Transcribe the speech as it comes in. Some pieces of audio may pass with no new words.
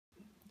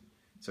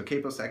So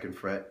Capo second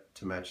fret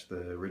to match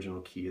the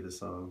original key of the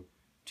song,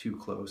 Too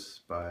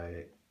Close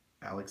by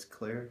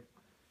Clair.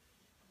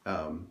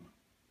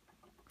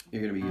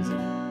 You're going to be using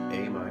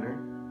A minor,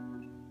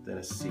 then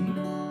a C,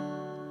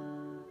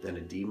 then a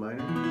D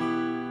minor,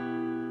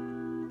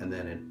 and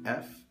then an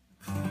F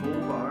full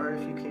bar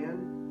if you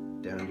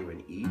can, down to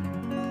an E.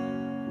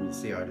 And you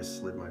see how I just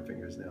slid my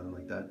fingers down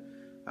like that?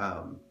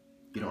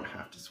 You don't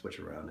have to switch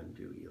around and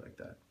do E like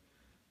that.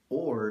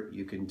 Or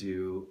you can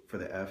do, for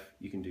the F,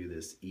 you can do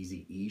this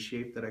easy E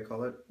shape that I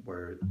call it,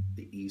 where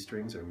the E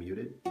strings are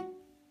muted,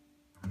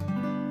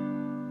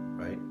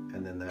 right?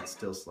 And then that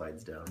still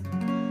slides down.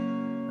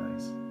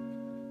 Nice.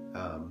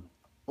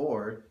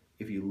 Or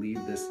if you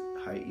leave this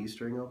high E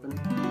string open,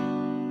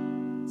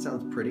 it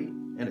sounds pretty,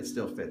 and it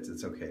still fits.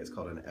 It's okay. It's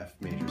called an F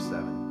major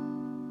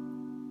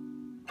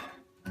 7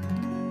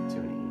 to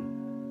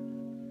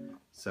an E.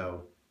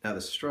 So now the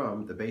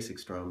strum, the basic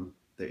strum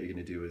that you're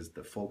going to do is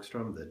the folk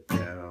strum, the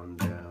down,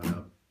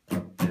 down,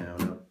 up,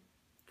 down, up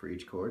for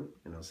each chord,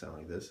 and it'll sound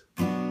like this.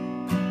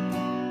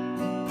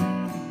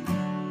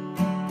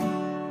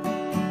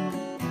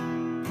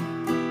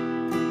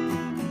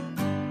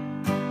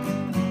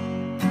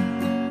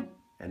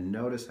 And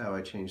notice how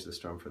I changed the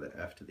strum for the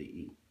F to the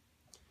E.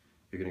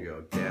 You're going to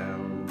go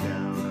down,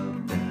 down,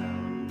 up,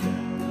 down,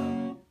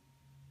 down, up,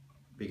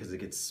 because it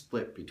gets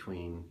split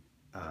between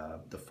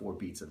the 4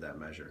 beats of that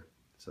measure.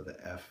 So the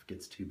F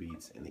gets 2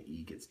 beats and the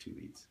E gets 2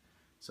 beats.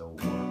 So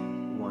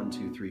 1,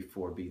 2, 3,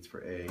 4 beats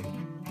for A,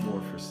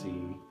 4 for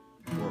C,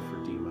 4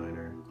 for D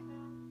minor,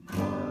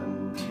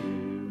 1,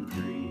 2,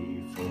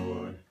 3,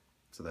 4.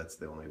 So that's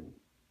the only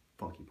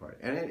funky part.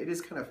 And it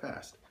is kind of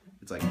fast.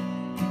 It's like...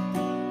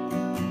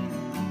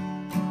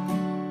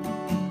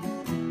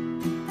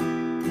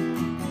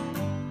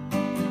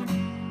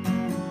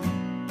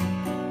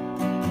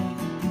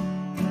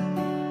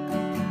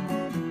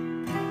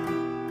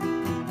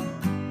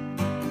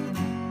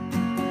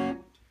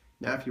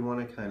 Now if you want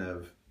to kind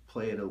of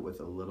play it with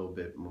a little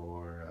bit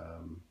more,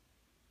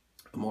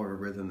 more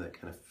rhythm that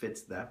kind of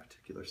fits that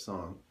particular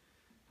song,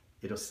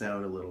 it'll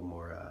sound a little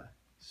more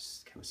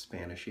kind of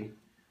Spanishy,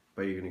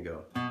 but you're going to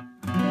go,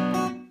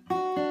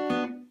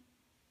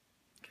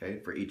 okay,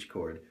 for each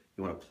chord.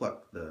 You want to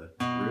pluck the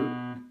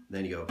root,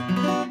 then you go,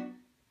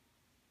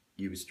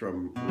 you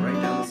strum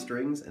right down the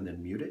strings and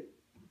then mute it,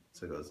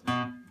 so it goes,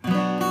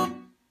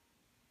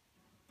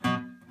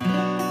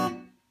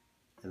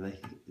 and then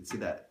you see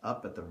that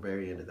up at the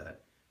very end of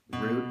that.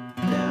 Root,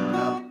 down,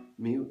 up,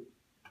 mute,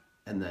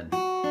 and then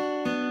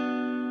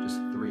just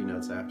 3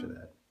 notes after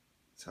that.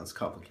 Sounds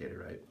complicated,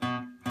 right?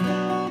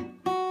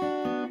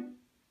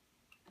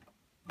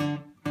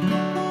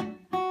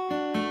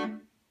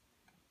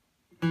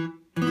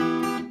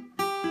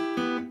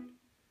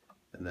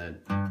 And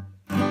then,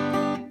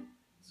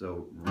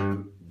 so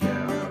root,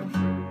 down, up,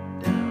 root,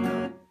 down,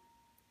 up.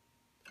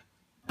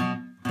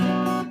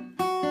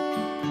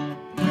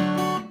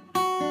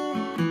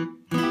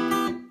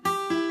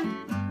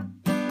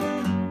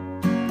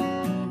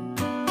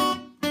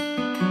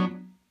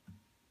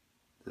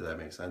 Does that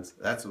make sense?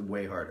 That's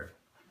way harder.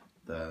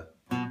 The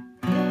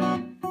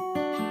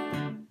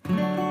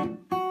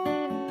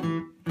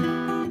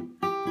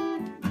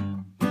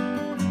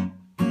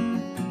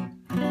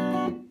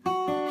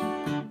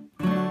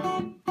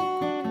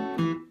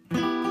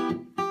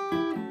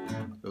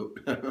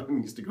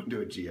I'm used to go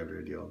to a G after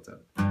a D all the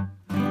time.